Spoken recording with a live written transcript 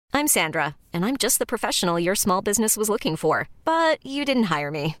I'm Sandra, and I'm just the professional your small business was looking for. But you didn't hire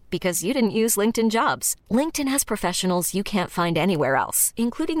me because you didn't use LinkedIn Jobs. LinkedIn has professionals you can't find anywhere else,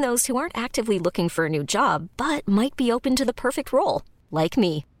 including those who aren't actively looking for a new job, but might be open to the perfect role, like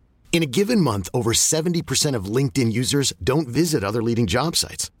me. In a given month, over 70% of LinkedIn users don't visit other leading job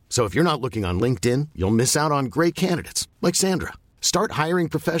sites. So if you're not looking on LinkedIn, you'll miss out on great candidates like Sandra. Start hiring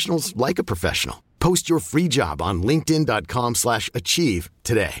professionals like a professional. Post your free job on linkedin.com/achieve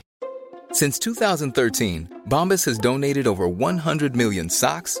today. Since 2013, Bombas has donated over 100 million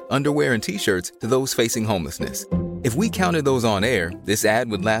socks, underwear, and T-shirts to those facing homelessness. If we counted those on air, this ad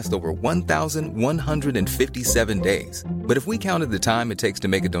would last over 1,157 days. But if we counted the time it takes to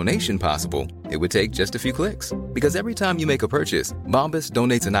make a donation possible, it would take just a few clicks. Because every time you make a purchase, Bombas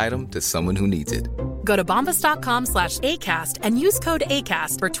donates an item to someone who needs it. Go to bombas.com/ACAST and use code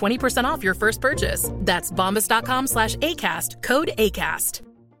ACAST for 20% off your first purchase. That's bombas.com/ACAST, code ACAST.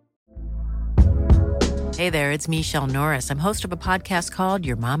 Hey there, it's Michelle Norris. I'm host of a podcast called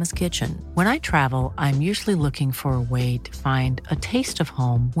Your Mama's Kitchen. When I travel, I'm usually looking for a way to find a taste of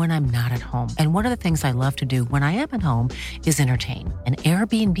home when I'm not at home. And one of the things I love to do when I am at home is entertain. And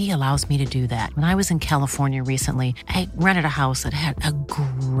Airbnb allows me to do that. When I was in California recently, I rented a house that had a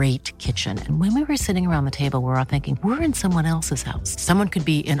great kitchen. And when we were sitting around the table, we were all thinking, we're in someone else's house. Someone could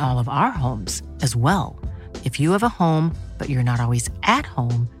be in all of our homes as well. If you have a home, but you're not always at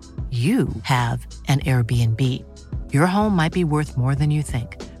home, you have an Airbnb. Your home might be worth more than you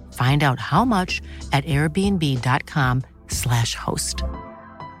think. Find out how much at airbnb.com/host.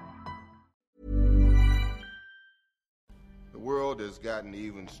 The world has gotten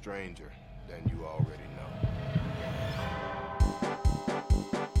even stranger than you already know.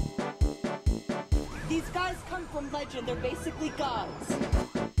 These guys come from legend. They're basically gods.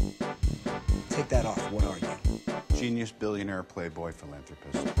 Take that off. What are you? Genius, billionaire, playboy,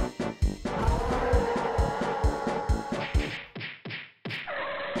 philanthropist. The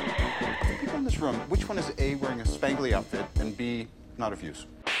people in this room, which one is A, wearing a spangly outfit, and B, not of use?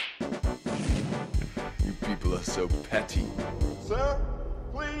 You people are so petty. Sir,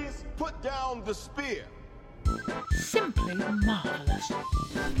 please put down the spear. Simply marvelous.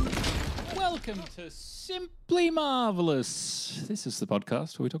 Welcome to Simply Marvelous. This is the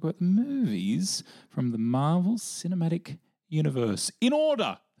podcast where we talk about the movies from the Marvel Cinematic Universe. In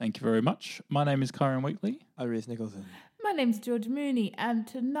order. Thank you very much. My name is Kyron Wheatley. I'm Ruth Nicholson. My name's George Mooney, and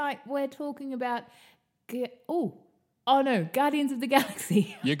tonight we're talking about... Guardians of the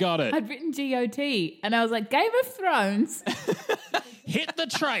Galaxy. You got it. I'd written GOT, and I was like, Game of Thrones. Hit the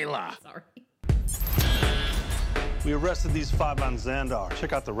trailer. Sorry. We arrested these five on Xandar.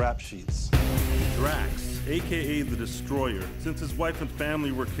 Check out the rap sheets. Drax, a.k.a. the Destroyer. Since his wife and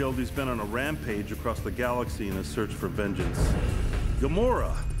family were killed, he's been on a rampage across the galaxy in his search for vengeance.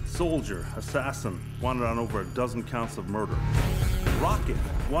 Gamora, soldier, assassin, wanted on over a dozen counts of murder. Rocket,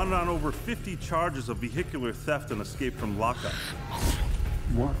 wanted on over 50 charges of vehicular theft and escape from lockup.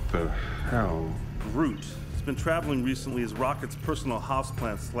 What the hell? Groot. He's been traveling recently as Rocket's personal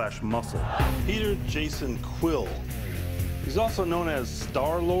houseplant/muscle. Peter Jason Quill. He's also known as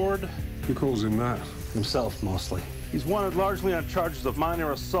Star-Lord. Who calls him that? Himself, mostly. He's wanted largely on charges of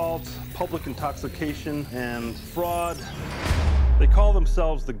minor assault, public intoxication, and fraud. They call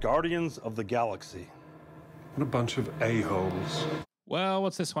themselves the Guardians of the Galaxy. What a bunch of a-holes. Well,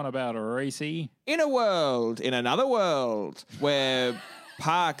 what's this one about, Reese? In another world, where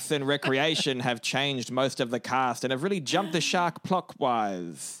parks and recreation have changed most of the cast and have really jumped the shark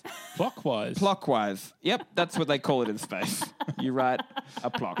plot-wise. Plot-wise? Plot-wise. Yep, that's what they call it in space. You write a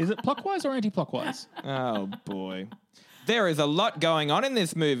plot. Is it plot-wise or anti-plot-wise? Oh, boy. There is a lot going on in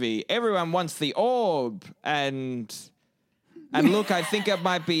this movie. Everyone wants the orb, and look, I think it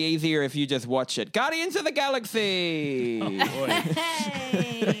might be easier if you just watch it. Guardians of the Galaxy! Oh, boy.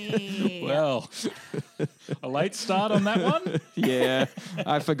 Well, a late start on that one? Yeah,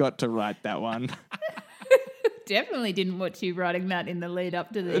 I forgot to write that one. Definitely didn't watch you writing that in the lead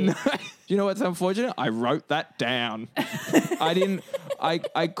up to this. No, you know what's unfortunate? I wrote that down. I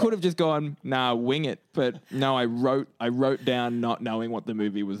could have just gone, wing it. But no, I wrote down not knowing what the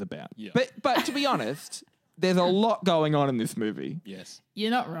movie was about. Yeah. But to be honest, there's a lot going on in this movie. Yes.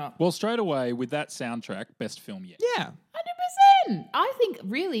 You're not wrong. Well, straight away, with that soundtrack, best film yet. Yeah. 100%. I think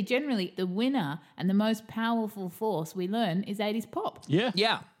really, generally, the winner and the most powerful force we learn is 80s pop. Yeah.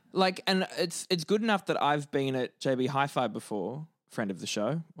 Yeah. And it's good enough that I've been at JB Hi-Fi before, friend of the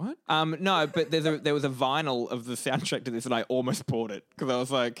show. What? No, but there was a vinyl of the soundtrack to this, and I almost bought it because I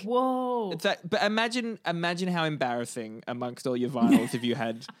was like, "Whoa!" But imagine how embarrassing amongst all your vinyls if you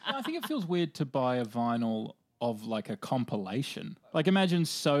had. I think it feels weird to buy a vinyl of like a compilation. Like imagine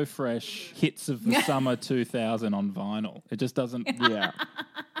So Fresh hits of the summer 2000 on vinyl. It just doesn't. Yeah.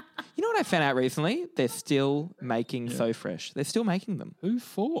 You know what I found out recently? They're still making So Fresh. They're still making them. Who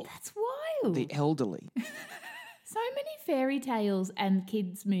for? That's wild. The elderly. So many fairy tales and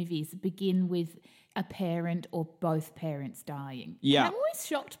kids' movies begin with a parent or both parents dying. Yeah. And I'm always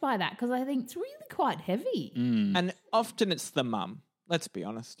shocked by that because I think it's really quite heavy. And often it's the mum. Let's be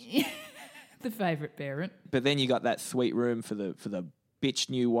honest. The favourite parent. But then you got that sweet room for the bitch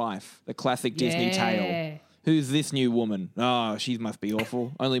new wife, the classic Disney tale. Who's this new woman? Oh, she must be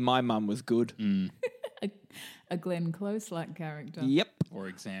awful. Only my mum was good. A Glenn Close-like character. Yep. For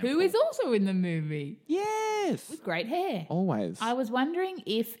example. Who is also in the movie. Yes. With great hair. Always. I was wondering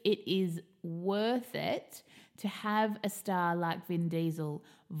if it is worth it to have a star like Vin Diesel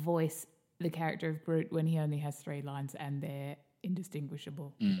voice the character of Groot when he only has 3 lines and they're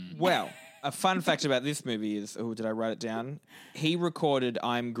indistinguishable. Well, a fun fact about this movie is, did I write it down? He recorded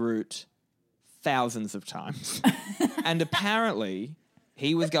I'm Groot thousands of times. And apparently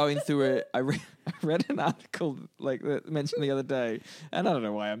he was going through I read an article like that mentioned the other day, and I don't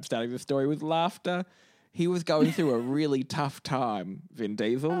know why I'm starting the story with laughter. He was going through a really tough time, Vin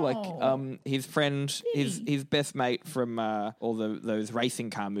Diesel. Like his friend, his best mate from all those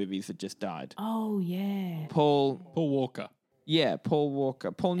racing car movies had just died. Oh, yeah. Paul Walker. Yeah, Paul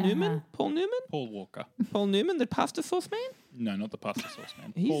Walker. Paul Newman? Paul Newman? Paul Walker. Paul Newman, the pasta sauce man? No, not the pasta sauce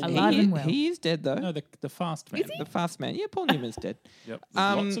man. He is dead, though. No, the fast man. The fast man. Yeah, Paul Newman's dead. Yep.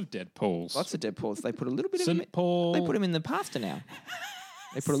 There's lots of dead Pauls. Lots of dead Pauls. They put a little bit St. of Paul. They put him in the pasta now.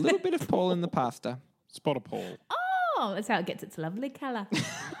 They put a little bit of Paul in the pasta. Spot of Paul. Oh, that's how it gets its lovely colour.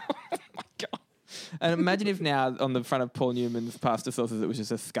 And imagine if now on the front of Paul Newman's pasta sauces it was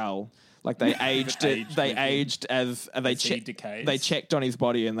just a skull. Like they aged it. They aged as they checked. They checked on his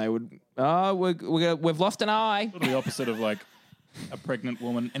body and they would. Oh, we've lost an eye. Sort of the opposite of like a pregnant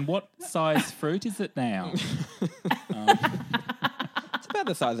woman. And what size fruit is it now? It's about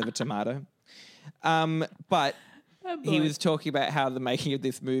the size of a tomato. But he was talking about how the making of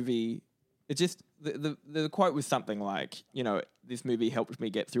this movie. It just the quote was something like, you know, this movie helped me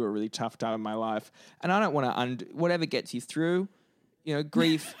get through a really tough time in my life, and I don't want to whatever gets you through. You know,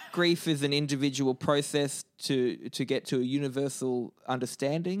 grief is an individual process to get to a universal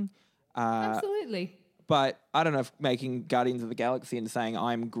understanding. Absolutely. But I don't know if making Guardians of the Galaxy and saying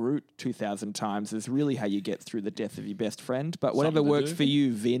I'm Groot 2,000 times is really how you get through the death of your best friend. But whatever works for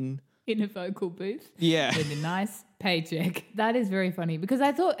you, Vin. In a vocal booth. Yeah. With a nice paycheck. That is very funny because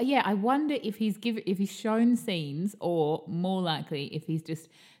I thought, I wonder if he's shown scenes, or more likely if he's just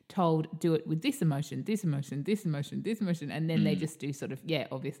told do it with this emotion, this emotion, this emotion, this emotion, and then they just do sort of,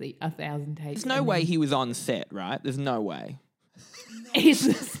 obviously 1,000 takes. There's no way he was on set, right? There's no way.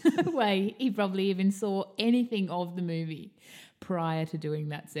 There's no way he probably even saw anything of the movie prior to doing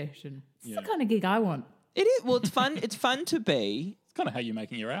that session. It's the kind of gig I want. It is. Well, it's fun. It's fun to be. It's kind of how you're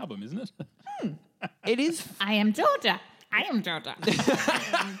making your album, isn't it? It is. I am Georgia. I am Georgia.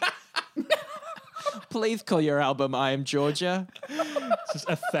 Please call your album I Am Georgia. It's just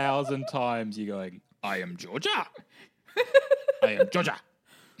 1,000 times you're going, I am Georgia. I am Georgia.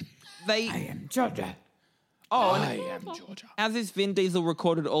 I am Georgia. Oh, I am Georgia. As is, Vin Diesel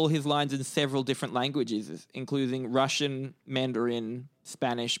recorded all his lines in several different languages, including Russian, Mandarin,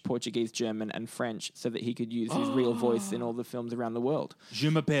 Spanish, Portuguese, German, and French, so that he could use his real voice in all the films around the world. Je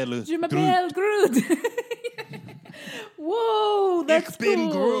m'appelle Groot. Whoa, that's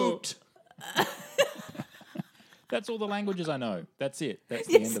cool. Groot. That's all the languages I know. That's it. That's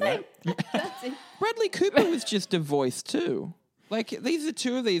the end of that. That's it. Bradley Cooper was just a voice too. Like, these are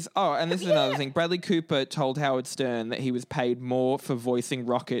two of these. Oh, and this is another thing. Bradley Cooper told Howard Stern that he was paid more for voicing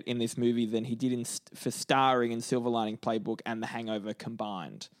Rocket in this movie than he did for starring in Silver Lining Playbook and The Hangover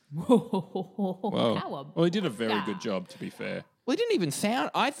combined. Whoa. Well, he did a very good job, to be fair. Well, he didn't even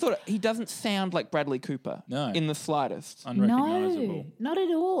sound... I thought he doesn't sound like Bradley Cooper. No. In the slightest. Unrecognisable. No, not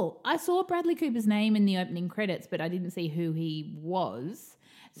at all. I saw Bradley Cooper's name in the opening credits, but I didn't see who he was.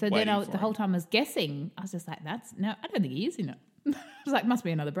 So then the whole time I was guessing, I was just like, I don't think he is in it. I was like, must be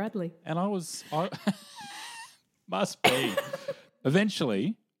another Bradley. And must be.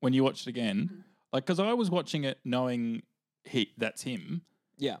 Eventually, when you watch it again, like, because I was watching it knowing that's him.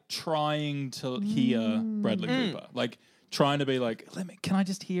 Yeah. Trying to hear Bradley Cooper. Like, trying to be like, can I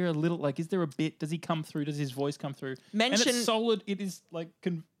just hear a little, like, is there a bit, does he come through, does his voice come through? And it's solid, it is, like,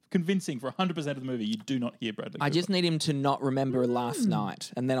 convincing for 100% of the movie. You do not hear Bradley Cooper. I just need him to not remember last night,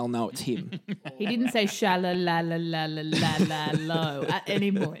 and then I'll know it's him. He didn't say sha-la-la-la-la-la-la-lo at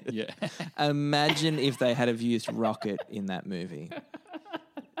any point. Yeah. Imagine if they had have used Rocket in that movie.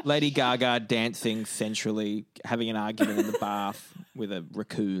 Lady Gaga dancing sensually, having an argument in the bath with a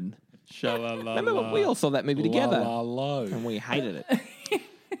raccoon. Remember, we all saw that movie together. And we hated it.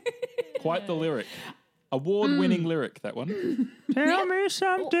 Quite the lyric. Award-winning lyric, that one. Tell me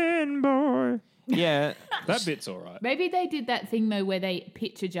something, boy. Yeah. That bit's all right. Maybe they did that thing, though, where they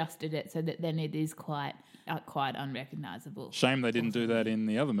pitch adjusted it so that then it is quite unrecognisable. Shame they didn't do that in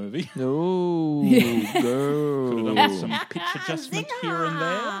the other movie. No, Could have done with some pitch adjustment here and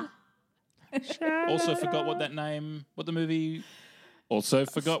there. Also forgot what the movie... Also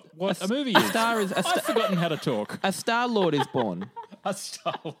forgot what a movie is. I've forgotten how to talk. A Star-Lord is born. A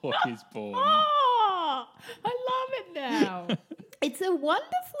Star-Lord is born. Oh, I love it now. It's a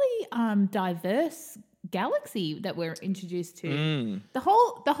wonderfully diverse galaxy that we're introduced to. The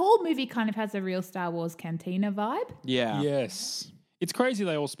whole movie kind of has a real Star Wars cantina vibe. Yeah. Yes. It's crazy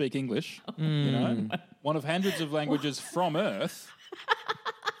they all speak English. You know, one of hundreds of languages from Earth.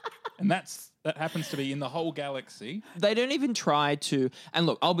 And that happens to be in the whole galaxy. They don't even try to. And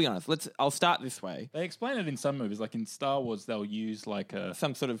look, I'll be honest. I'll start this way. They explain it in some movies, like in Star Wars, they'll use like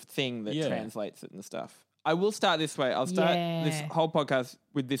some sort of thing that translates it and stuff. I will start this way. I'll start this whole podcast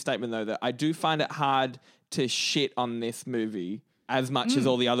with this statement, though, that I do find it hard to shit on this movie as much as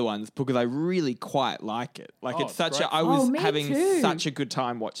all the other ones because I really quite like it. Like it's such great. I was me having too. such a good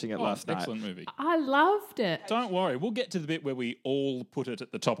time watching it last night. Excellent movie. I loved it. Don't worry, we'll get to the bit where we all put it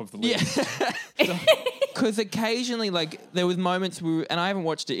at the top of the list. Because occasionally, like, there was moments and I haven't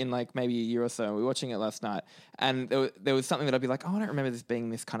watched it in like maybe a year or so. We were watching it last night, and there was something that I'd be like, oh, I don't remember this being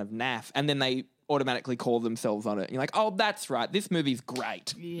this kind of naff, and then they automatically call themselves on it. And you're like, oh, that's right, this movie's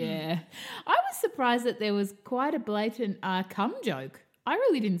great. Yeah. I was surprised that there was quite a blatant cum joke. I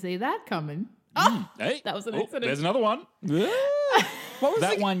really didn't see that coming. Hey, that was an accident. There's another one. What was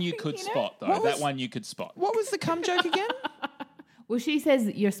that one you could spot, though. That one you could spot. What was the cum joke again? Well, she says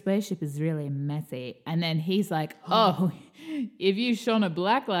your spaceship is really messy. And then he's like, oh, if you shone a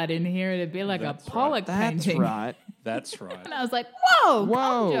black light in here, it'd be like a Pollock painting. That's right. And I was like, whoa,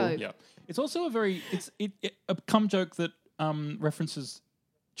 cum joke. Yeah. It's also a cum joke that references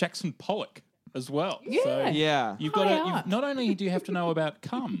Jackson Pollock as well. Yeah. So you've got to, not only do you have to know about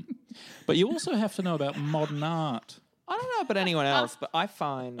cum, but you also have to know about modern art. I don't know about anyone else, but I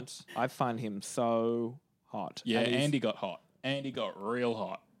find him so hot. Yeah, Andy got hot. Andy got real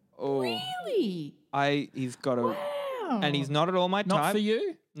hot. Oh, really? He's got a, and he's not at all my type. Not for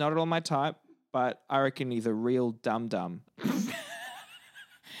you? Not at all my type, but I reckon he's a real dum-dum.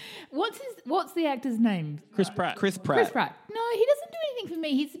 What's the actor's name? Chris Pratt. Chris Pratt. No, he doesn't do anything for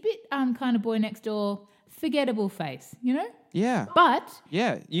me. He's a bit kind of boy next door, forgettable face, you know? Yeah. But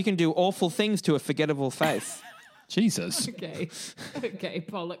yeah, you can do awful things to a forgettable face. Jesus. Okay,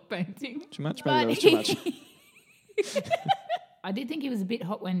 Pollock painting. Too much, maybe that was too much. I did think he was a bit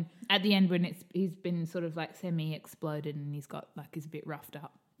hot when at the end when he's been sort of like semi-exploded and he's a bit roughed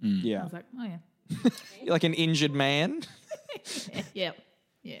up. Yeah. I was like, oh yeah. You're like an injured man. Yeah.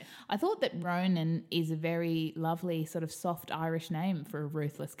 Yeah. I thought that Ronan is a very lovely sort of soft Irish name for a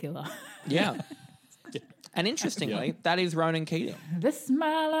ruthless killer. Yeah. And interestingly, that is Ronan Keating. The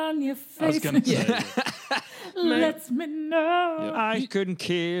smile on your face. I was going to say. Lets me know. I couldn't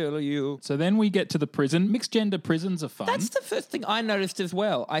kill you. So then we get to the prison. Mixed gender prisons are fun. That's the first thing I noticed as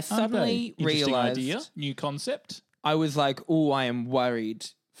well. I suddenly realised. Idea, new concept. I was like, oh, I am worried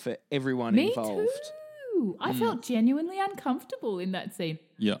for everyone involved. Too. I felt genuinely uncomfortable in that scene.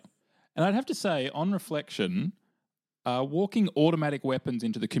 Yeah. And I'd have to say, on reflection, walking automatic weapons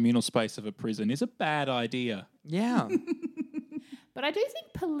into the communal space of a prison is a bad idea. Yeah. But I do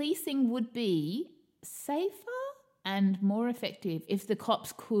think policing would be safer and more effective if the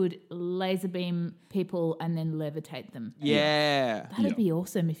cops could laser beam people and then levitate them. Yeah. That'd be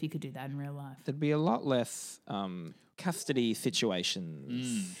awesome if you could do that in real life. There'd be a lot less custody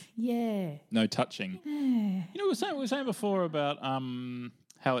situations. Yeah. No touching. Yeah. You know, we were saying before about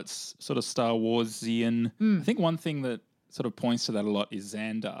how it's sort of Star Warsian. I think one thing that sort of points to that a lot is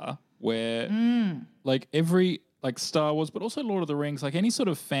Xandar, where like every like Star Wars, but also Lord of the Rings, like any sort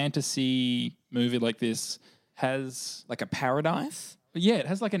of fantasy movie like this has like a paradise. Yeah, it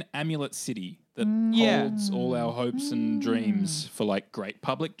has like an amulet city that holds all our hopes and dreams for like great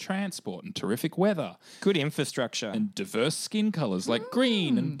public transport and terrific weather. Good infrastructure. And diverse skin colours like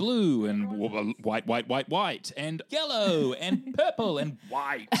green and blue and white and yellow and purple and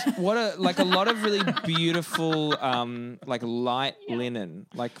white. What a lot of really beautiful like light linen.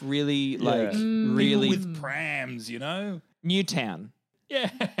 Like really really people with prams, you know? Newtown. Yeah.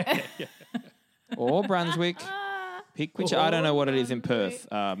 Or Brunswick. Pick which I don't know what it is in Perth.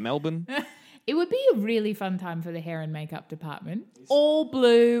 Melbourne. It would be a really fun time for the hair and makeup department. All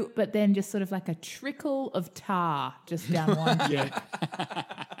blue, but then just sort of like a trickle of tar just down one cheek.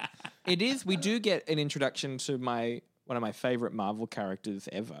 It is. We do get an introduction to one of my favorite Marvel characters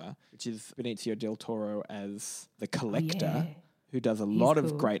ever, which is Benicio del Toro as the Collector, who does a lot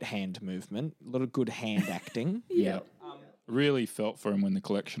of great hand movement, a lot of good hand acting. Yeah. Really felt for him when the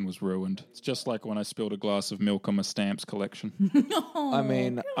collection was ruined. It's just like when I spilled a glass of milk on my stamps collection. I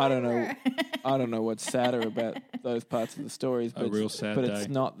mean, I don't know what's sadder about those parts of the stories, but, real sad but day. it's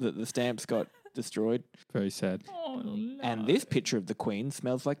not that the stamps got destroyed. Very sad. Oh, no. And this picture of the Queen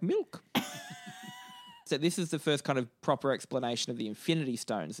smells like milk. So this is the first kind of proper explanation of the Infinity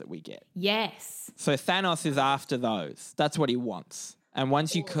Stones that we get. Yes. So Thanos is after those. That's what he wants. And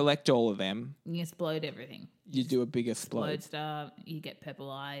once you collect all of them, You explode everything. you do a big explode. Explode stuff. You get purple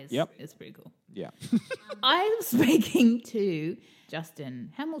eyes. Yep. It's pretty cool. Yeah. I was speaking to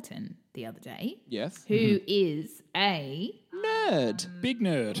Justin Hamilton the other day. Yes. Who is a nerd. Big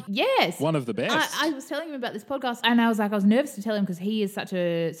nerd. Yes. One of the best. I was telling him about this podcast and I was nervous to tell him because he is such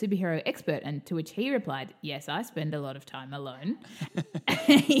a superhero expert. And to which he replied, yes, I spend a lot of time alone.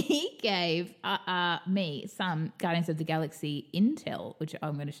 He gave me some Guardians of the Galaxy intel, which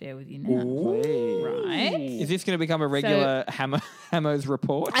I'm going to share with you now. Ooh. Right? Is this going to become a regular Hammo's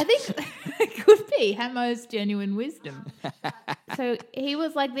report? I think it could be Hammo's genuine wisdom. So he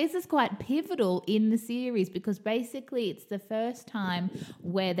was like, this is quite pivotal in the series because basically it's the first time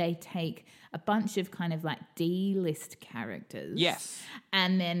where they take a bunch of kind of like D-list characters. Yes.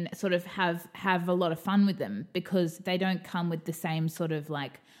 And then sort of have a lot of fun with them because they don't come with the same sort of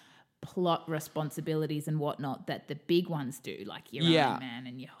like plot responsibilities and whatnot that the big ones do, like your Iron Man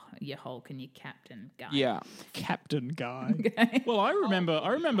and your Hulk and your Captain Guy. Yeah. Captain Guy. Well, I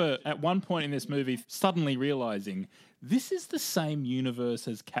remember at one point in this movie suddenly realizing this is the same universe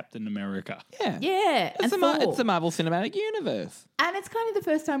as Captain America. Yeah. Yeah. It's the Marvel Cinematic Universe. And it's kind of the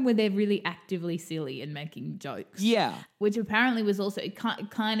first time where they're really actively silly and making jokes. Yeah. Which apparently was also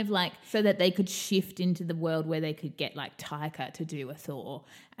kind of like so that they could shift into the world where they could get like Taika to do a Thor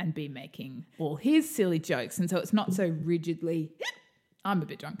and be making all his silly jokes. And so it's not so rigidly, I'm a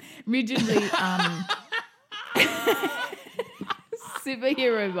bit drunk, rigidly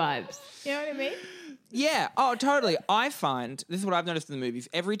superhero vibes. You know what I mean? Yeah. Oh, totally. I find, this is what I've noticed in the movies,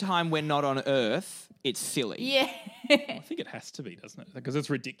 every time we're not on Earth, it's silly. Yeah. I think it has to be, doesn't it? Because it's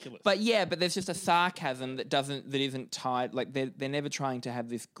ridiculous. But there's just a sarcasm that isn't tied. Like they're never trying to have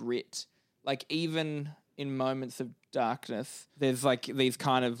this grit. Like even in moments of darkness, there's like these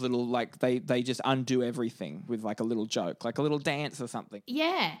kind of little like they just undo everything with like a little joke, like a little dance or something.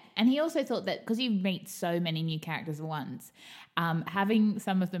 Yeah. And he also thought that because you meet so many new characters at once, having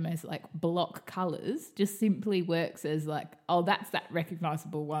some of them as like block colours just simply works as like, oh, that's that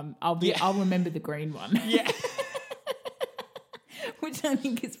recognisable one. I'll remember the green one. Yeah. Which I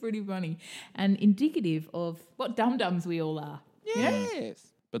think is pretty funny and indicative of what dum-dums we all are. Yes.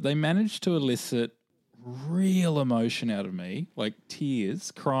 But they managed to elicit real emotion out of me, like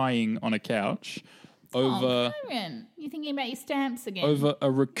tears, crying on a couch over Byron, you thinking about your stamps again? over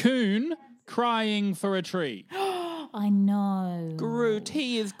a raccoon crying for a tree. I know. Groot.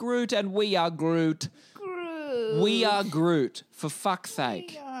 He is Groot and we are Groot. Groot. We are Groot, for fuck's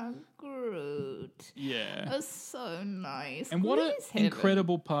sake. We are Groot. Yeah. That's so nice. And what Groot an is heaven.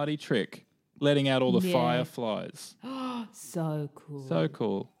 incredible party trick, letting out all the Yeah. fireflies. So cool. So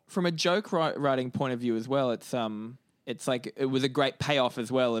cool. From a joke writing point of view as well, it's like it was a great payoff as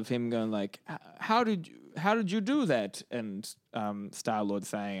well of him going like, how did you do that? And Star-Lord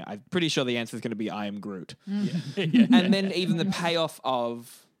saying, I'm pretty sure the answer is going to be I am Groot. And then even the payoff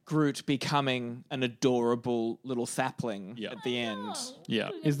of Groot becoming an adorable little sapling at the end. Yeah.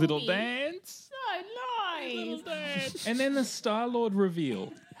 His little dance. So nice. And then the Star-Lord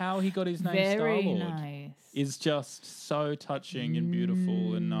reveal, how he got his name Very Star-Lord, nice. is just so touching and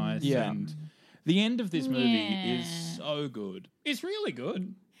beautiful and nice. Yeah. And the end of this movie Yeah. is so good. It's really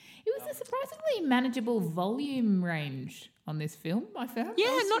good. It was a surprisingly manageable volume range on this film, I found. Yeah,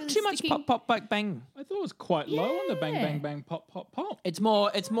 I was not really too much sticking- pop, pop, bang. I thought it was quite low on the bang, Yeah. bang, bang, pop, pop, pop. It's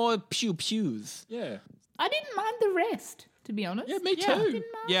more pew pews. Yeah. I didn't mind the rest, to be honest. Yeah, me too. Didn't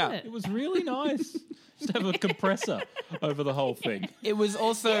mind Yeah. it. It was really nice. Just have a compressor over the whole thing. It was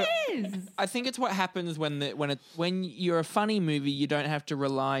also. Yes. I think it's what happens when you're a funny movie, you don't have to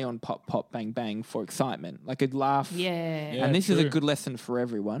rely on pop, pop, bang, bang for excitement. Like a laugh. Yeah. Yeah, And this is a true. good lesson for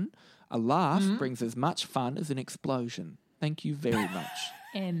everyone. A laugh brings as much fun as an explosion. Thank you very much.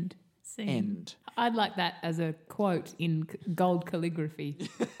 End. Scene. End. I'd like that as a quote in gold calligraphy.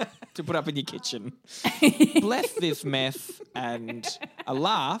 To put up in your kitchen. Bless this mess and A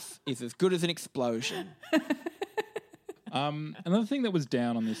laugh is as good as an explosion. Another thing that was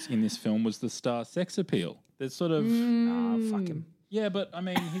down on this in this film was the star sex appeal. There's sort of Fuck him. yeah, but I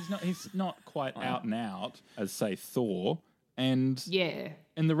mean he's not quite out and out as say Thor, and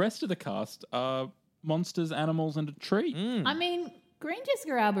the rest of the cast are monsters, animals, and a tree. I mean, Green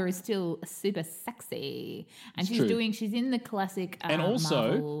Jessica Alba is still super sexy, and It's true. she's in the classic And also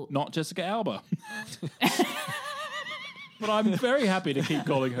Marvel. not Jessica Alba. But I'm very happy to keep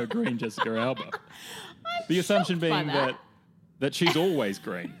calling her Green Jessica Alba. The assumption being that she's always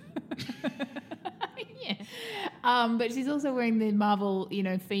green. But she's also wearing the Marvel,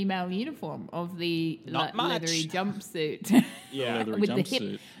 female uniform of the Not much. leathery jumpsuit. Yeah. Leathery with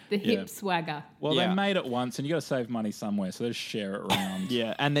jumpsuit. the hip Yeah. swagger. Well, Yeah. they made it once, and you got to save money somewhere, so they just share it around.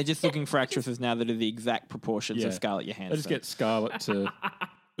 Yeah, and they're just looking for actresses now that are the exact proportions of Scarlett Johansson. They just get Scarlett to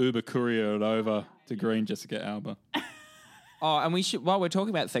Uber courier it over to Green Jessica Alba. Oh, and we should, while we're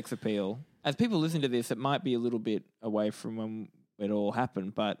talking about sex appeal, as people listen to this, it might be a little bit away from when it all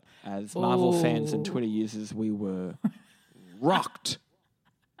happened, but as Marvel fans and Twitter users, we were rocked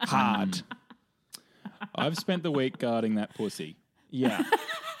hard. I've spent the week guarding that pussy. Yeah.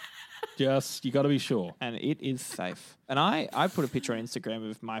 Just, you got to be sure. And it is safe. And I put a picture on Instagram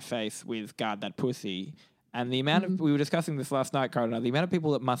of my face with guard that pussy. And the amount of, we were discussing this last night, Cara and I, the amount of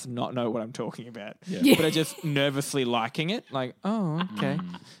people that must not know what I'm talking about, but are just nervously liking it. Like, oh, okay.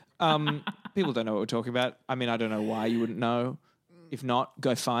 People don't know what we're talking about. I mean, I don't know why you wouldn't know. If not,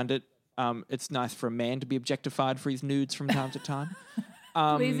 go find it. It's nice for a man to be objectified for his nudes from time to time.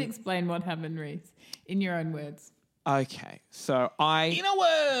 Please explain what happened, Reese, in your own words. Okay, in a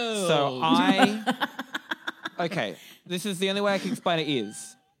world. Okay, this is the only way I can explain it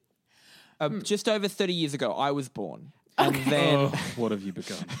is, just over 30 years ago, I was born. And then... what have you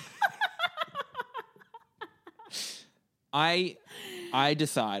begun? I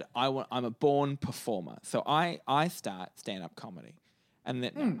decide I'm a born performer. So I start stand-up comedy. And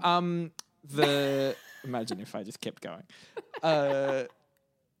then imagine if I just kept going.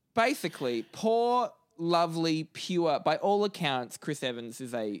 Basically, poor, lovely, pure, by all accounts, Chris Evans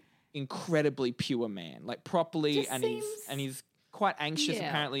is a incredibly pure man. Like properly, and he's quite anxious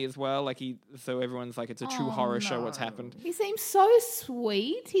apparently as well. Like so everyone's like, it's a true horror show what's happened. He seems so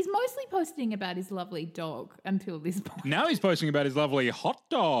sweet. He's mostly posting about his lovely dog until this point. Now he's posting about his lovely hot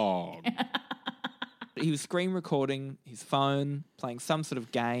dog. He was screen recording his phone, playing some sort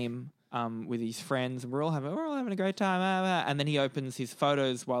of game with his friends, and we're all having a great time. And then he opens his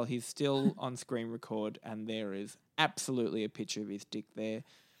photos while he's still on screen record, and there is absolutely a picture of his dick there.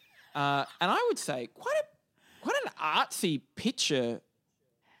 And I would say quite an artsy picture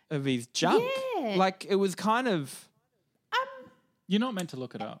of his junk. Yeah. Like it was kind of. You're not meant to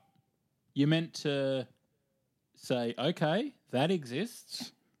look it up. You're meant to say, okay, that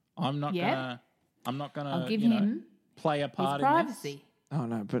exists. I'm not gonna I'll give him play a part his in privacy. this. Oh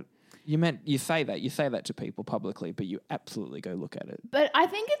no, but you say that to people publicly, but you absolutely go look at it. But I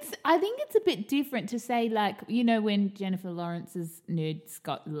think it's a bit different to say, like, when Jennifer Lawrence's nudes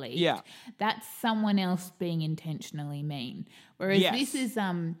got leaked. That's someone else being intentionally mean. Whereas this is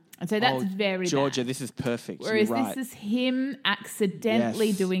and so that's very Georgia, bad. this is perfect. Whereas You're right. this is him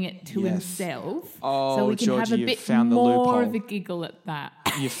accidentally doing it to himself. Oh, so we can Georgia, have a you've bit found the more loophole. of a giggle at that.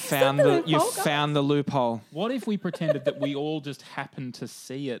 You found the loophole. What if we pretended that we all just happened to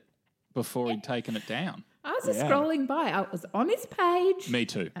see it before he'd taken it down? I was just scrolling by. I was on his page. Me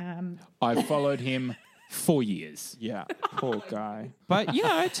too. I've followed him for years. Yeah, poor guy. But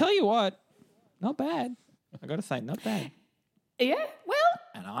I tell you what, not bad. I got to say, not bad. Yeah, well.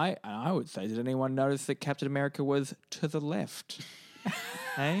 And I would say, did anyone notice that Captain America was to the left?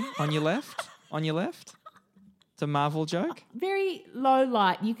 Hey, on your left? On your left? It's a Marvel joke. Very low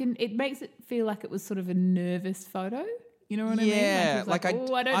light. It makes it feel like it was sort of a nervous photo. You know what I mean? Yeah, Like, I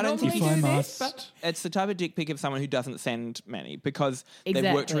don't think normally do this, but it's the type of dick pic of someone who doesn't send many because they've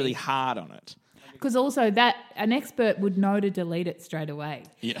worked Exactly. really hard on it. because also that an expert would know to delete it straight away.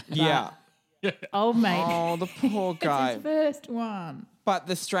 Yeah. Old mate. Oh, the poor guy. It's his first one. But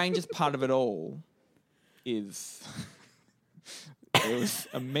the strangest part of it all is there was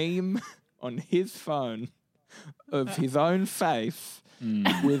a meme on his phone of his own face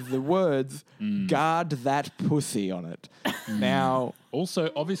with the words, guard that pussy on it. Now, also,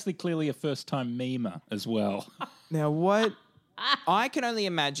 obviously, clearly a first-time memer as well. Now, what I can only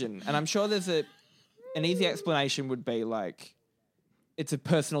imagine, and I'm sure there's an easy explanation would be like, it's a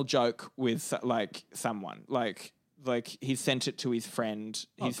personal joke with like someone, like he sent it to his friend,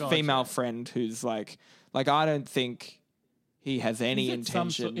 his female friend, who's like I don't think he has any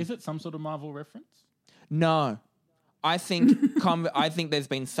intention. Is it some sort of Marvel reference? No, I think I think there's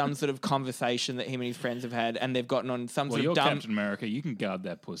been some sort of conversation that him and his friends have had, and they've gotten on some sort you're of dumb. Captain America. You can guard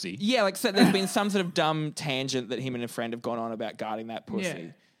that pussy. Yeah, like so there's been some sort of dumb tangent that him and a friend have gone on about guarding that pussy.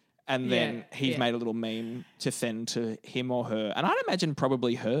 Yeah. And then he's made a little meme to send to him or her. And I'd imagine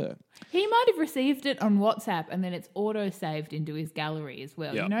probably her. He might have received it on WhatsApp and then it's auto-saved into his gallery as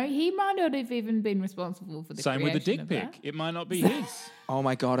well. Yep. You know, he might not have even been responsible for the Same with the creation dick of pic. that. It might not be his. Oh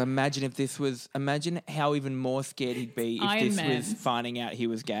my God, imagine how even more scared he'd be if Iron this Man. was finding out he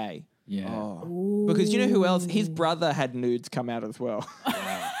was gay. Yeah. Oh. Because you know who else? His brother had nudes come out as well.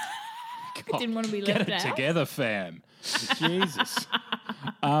 I didn't want to be left Get it out. together, fam. Jesus.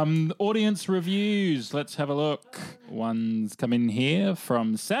 Audience reviews. Let's have a look. One's come in here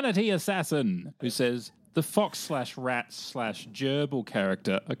from Sanity Assassin, who says the fox/rat/gerbil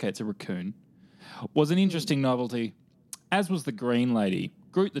character, okay, it's a raccoon, was an interesting novelty, as was the green lady.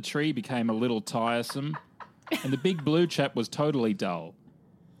 Groot the tree became a little tiresome, and the big blue chap was totally dull.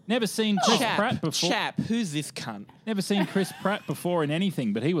 Never seen Chris Pratt before. Chap, who's this cunt? Never seen Chris Pratt before in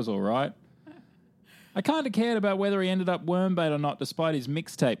anything, but he was all right. I kind of cared about whether he ended up Wormbait or not, despite his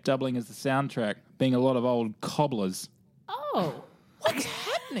mixtape doubling as the soundtrack, being a lot of old cobblers. Oh. What's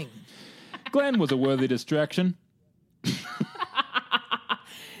happening? Glenn was a worthy distraction.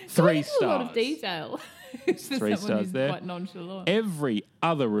 3 A stars. lot of detail. 3 stars there. Quite nonchalant. Every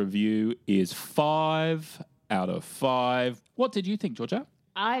other review is 5 out of 5. What did you think, Georgia?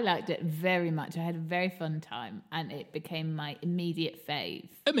 I liked it very much. I had a very fun time and it became my immediate fave.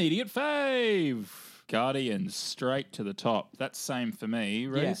 Immediate fave. Guardians, straight to the top. That's same for me,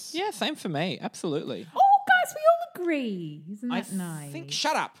 Reese. Yeah, same for me. Absolutely. Oh, guys, we all agree. Isn't that nice?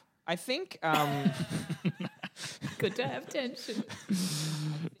 Shut up. I think... Good to have tension.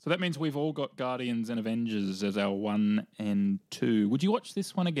 So that means we've all got Guardians and Avengers as our 1 and 2. Would you watch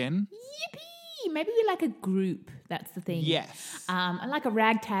this one again? Yippee! Maybe we're like a group. That's the thing. Yes. Like a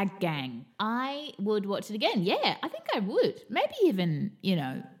ragtag gang. I would watch it again. Yeah, I think I would. Maybe even,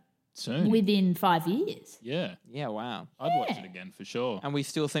 Soon. within 5 years. Yeah. Yeah, wow. I'd watch it again for sure. And we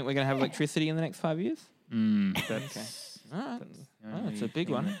still think we're going to have electricity in the next 5 years? That's, All right. That's a big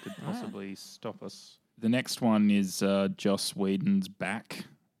thing one. that could possibly stop us. The next one is Joss Whedon's Back,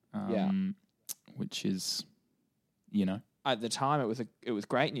 which is, At the time, it was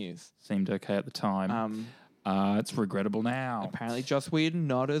great news. seemed okay at the time. It's regrettable now. Apparently, Joss Whedon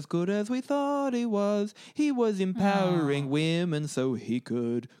not as good as we thought he was. He was empowering women so he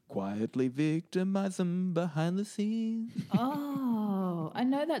could quietly victimize them behind the scenes. Oh, I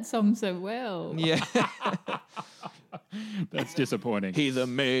know that song so well. Yeah. That's disappointing. He's a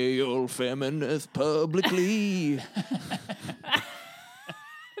male feminist publicly.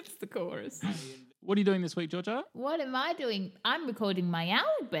 That's the chorus. What are you doing this week, Georgia? What am I doing? I'm recording my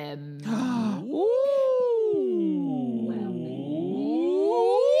album.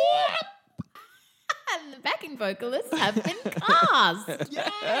 And the backing vocalists have been cast.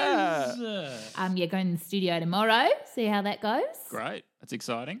 Yes! You're going to the studio tomorrow. See how that goes. Great. That's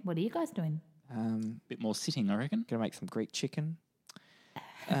exciting. What are you guys doing? Bit more sitting, I reckon. Gonna make some Greek chicken.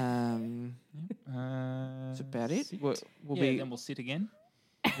 That's about it. Sit. We'll Then we'll sit again.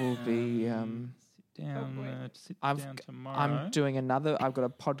 We'll be. Sit down. Sit I've down tomorrow. I'm doing another. I've got a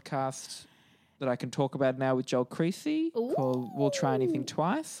podcast that I can talk about now with Joel Creasy called "We'll Try Anything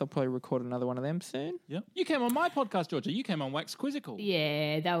Twice." I'll probably record another one of them soon. Yep. You came on my podcast, Georgia. You came on Wax Quizzical.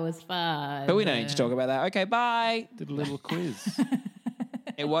 Yeah, that was fun. But we don't need to talk about that. Okay, bye. Did a little quiz.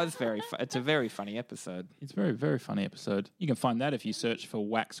 It was very. It's a very funny episode. It's a very, very funny episode. You can find that if you search for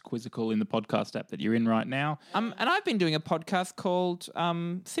Wax Quizzical in the podcast app that you're in right now. And I've been doing a podcast called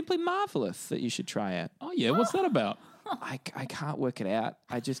Simply Marvelous that you should try out. Oh yeah, what's that about? I can't work it out.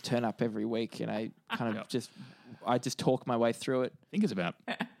 I just turn up every week and I kind of just talk my way through it. I think it's about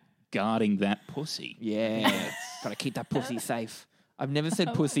guarding that pussy. Yeah, gotta keep that pussy safe. I've never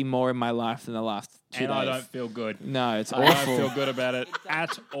said pussy more in my life than the last 2 days. I don't feel good. No, it's I awful. don't feel good about it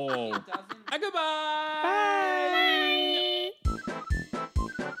at all. Goodbye.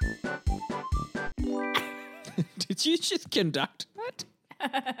 Did you just conduct that?